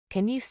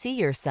Can you see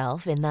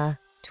yourself in the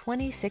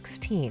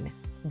 2016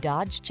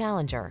 Dodge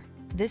Challenger?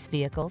 This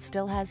vehicle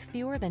still has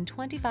fewer than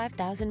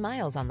 25,000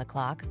 miles on the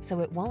clock,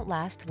 so it won't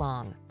last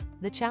long.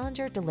 The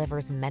Challenger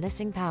delivers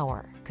menacing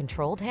power,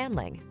 controlled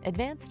handling,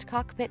 advanced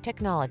cockpit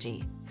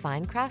technology,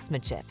 fine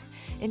craftsmanship,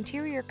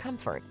 interior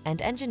comfort,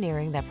 and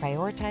engineering that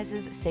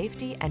prioritizes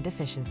safety and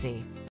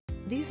efficiency.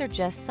 These are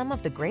just some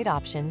of the great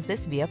options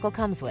this vehicle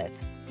comes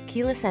with: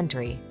 keyless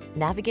entry,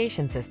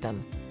 navigation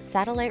system,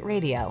 satellite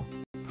radio,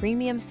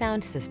 premium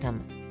sound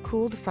system,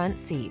 cooled front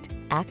seat,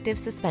 active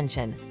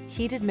suspension,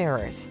 heated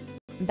mirrors,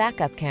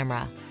 backup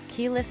camera,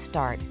 keyless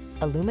start,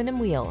 aluminum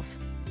wheels.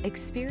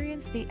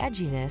 Experience the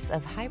edginess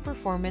of high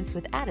performance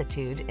with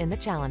attitude in the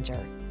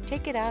Challenger.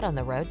 Take it out on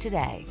the road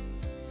today.